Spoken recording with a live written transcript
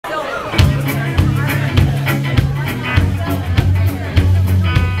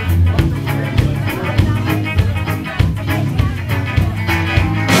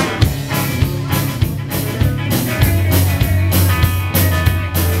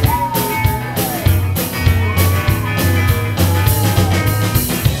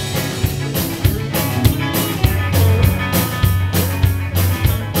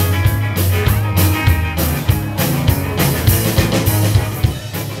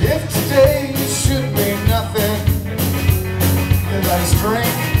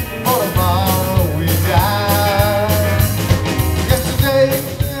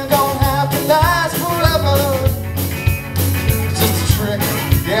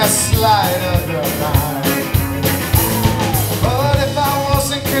gaslight of the night. But if I was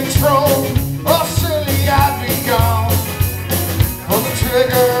in control, oh surely I'd be gone. Pull the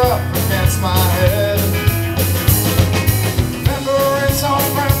trigger up against my head. Memories on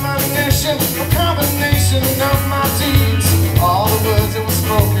premonition, a combination of my deeds, all the words that were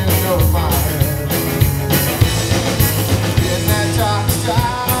spoken over my head. In that dark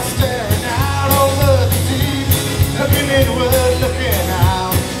style, staring out over the deep, looking inward, looking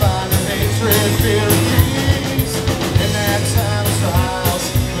out, finding hatred, fear, and peace. In that time of trials,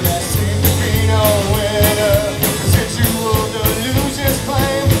 but there seemed to be no winner. Residual delusions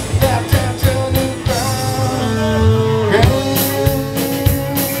claim that down to new ground.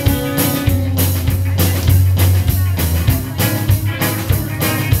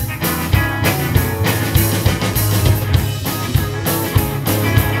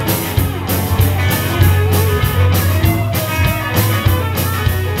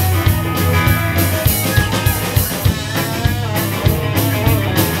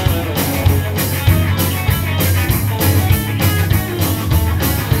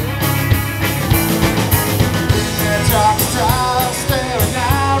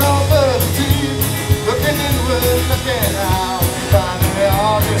 Looking out, finding it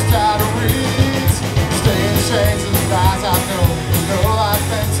all just out of reach. Staying chains and lies I know I've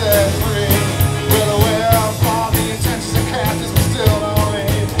been set free. Well aware of all the intentions of captives, but still only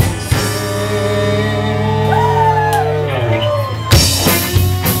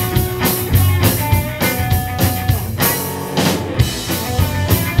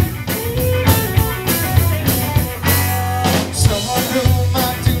someone whom I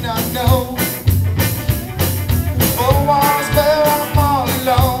do not know.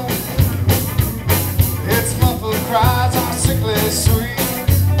 Cries are sickly sweet,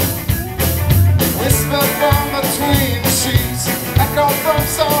 whisper from between the sheets, echo from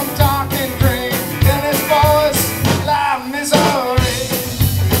some dark and green. In his voice, loud misery.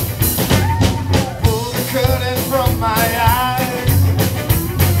 Pull the curtain from my eyes,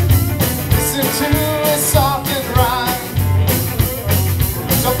 listen to his soft and rhyme.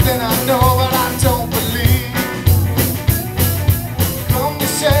 Something I know, but